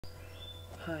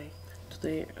Hi,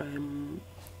 today I'm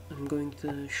going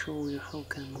to show you how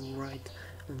can write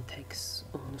text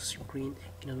on the screen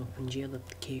in an OpenGL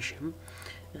application.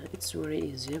 It's very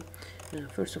easy.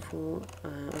 First of all,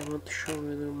 I want to show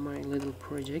you my little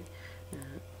project.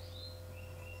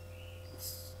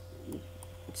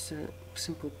 It's a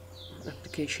simple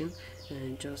application,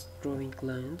 just drawing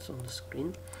lines on the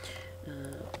screen.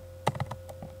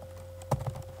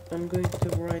 I'm going to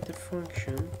write a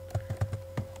function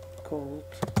called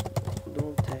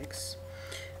draw text.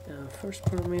 First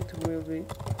parameter will be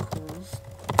const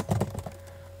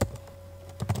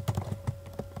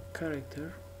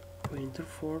character pointer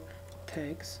for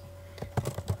text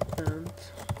and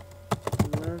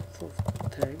length of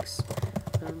text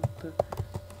and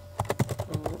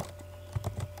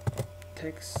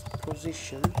text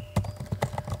position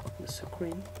on the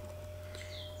screen.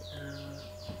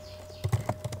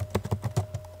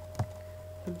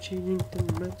 I'm changing the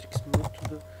matrix mode to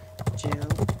the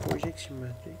GL projection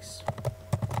matrix.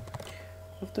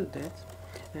 After that,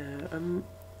 I'm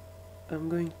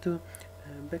going to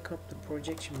back up the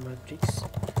projection matrix.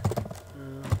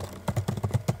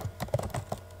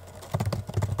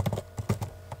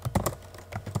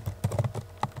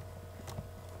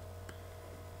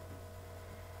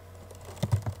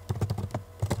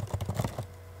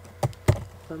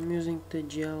 I'm using the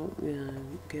GL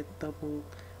get double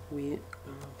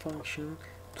function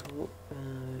to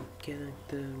get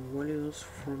the values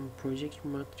from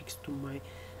projection matrix to my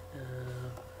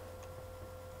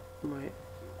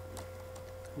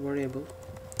variable.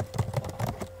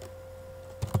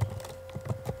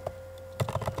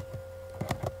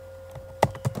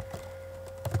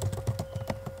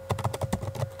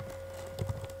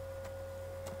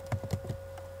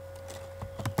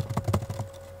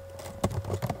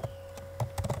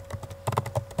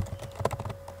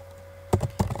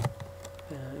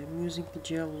 I'm using the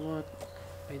GL load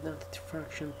identity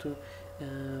function to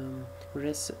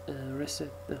reset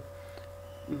the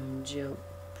GL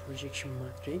projection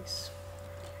matrix.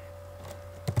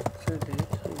 For that,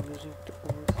 I'm using the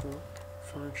ortho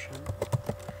function.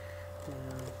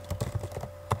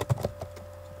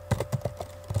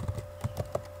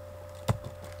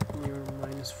 Near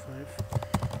 -5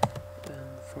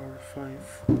 and for 5.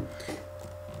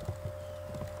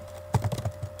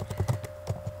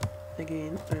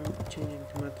 Again, I'm changing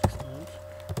the matrix mode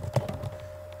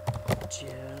to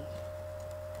GL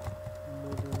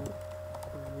model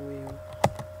view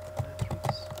matrix.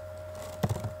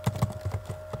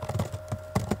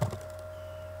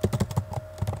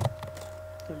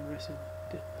 I'm resetting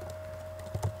the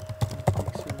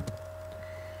matrix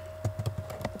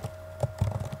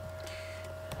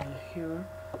here.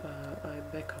 I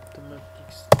back up the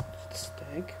matrix to the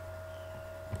stack.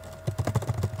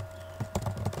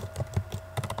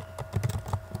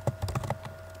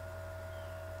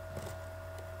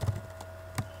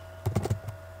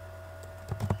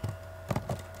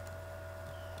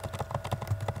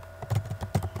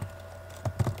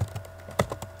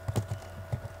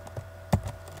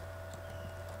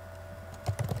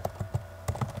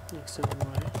 X and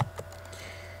Y,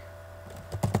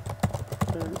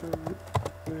 and I'm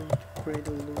going to create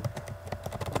a loop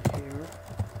here.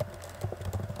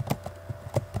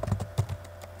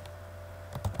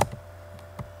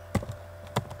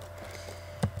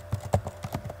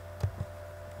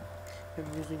 I'm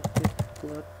using the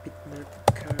plot bitmap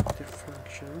character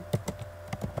function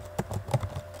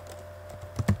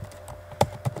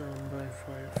by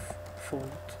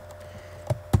font,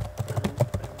 and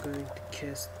I'm going to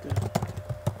cast the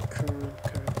current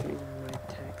character in my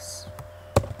text.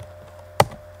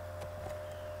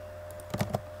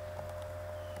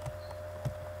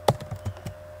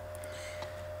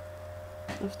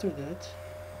 After that,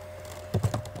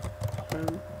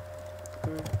 I'm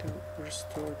going to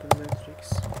restore the matrix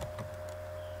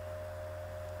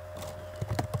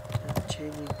and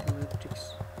changing the matrix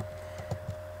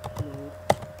mode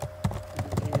to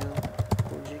GL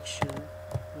projection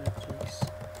matrix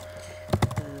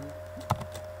and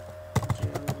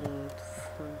GL load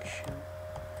function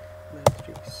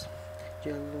matrix,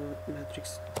 GL load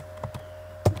matrix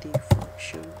D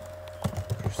function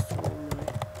to restore my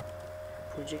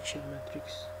projection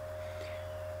matrix.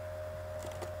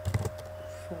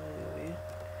 Finally,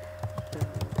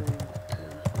 I'm going to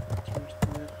change the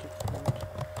matrix mode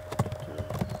to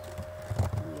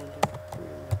model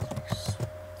view matrix,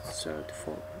 so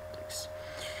default matrix.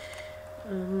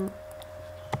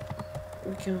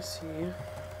 We can see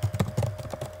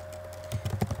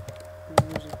I'm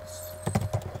using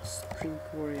string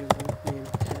variable name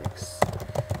text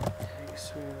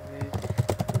variable.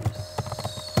 This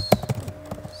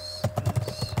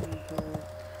is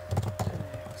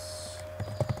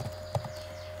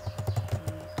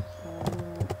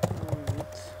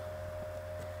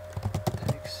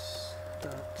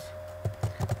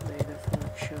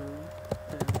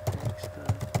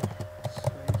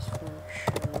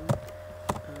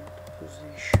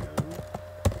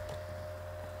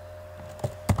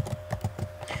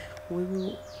we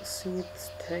will see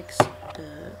its text at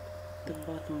the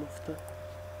bottom of the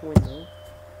window.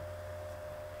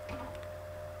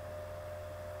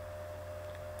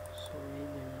 Sorry,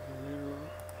 there's an error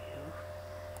here.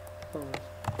 Oh.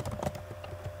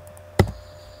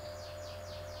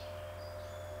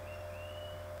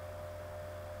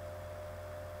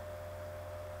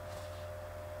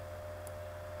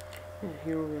 Yeah,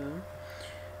 here we are,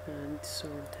 and this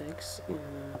is our text in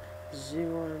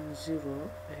 0 and 0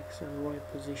 x and y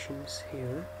positions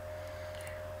here.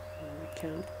 We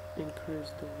can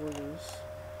increase the values,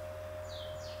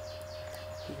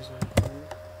 for example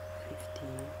 50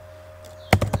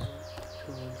 and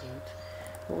 200.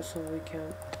 Also we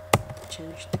can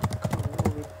change the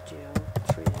color with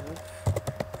GL3F,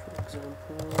 for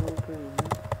example green.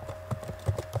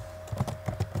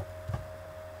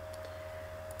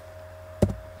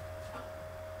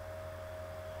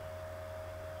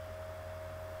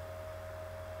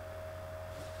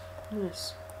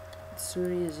 Yes, it's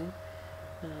very easy.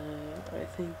 I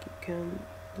think you can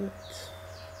do it.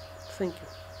 Thank you.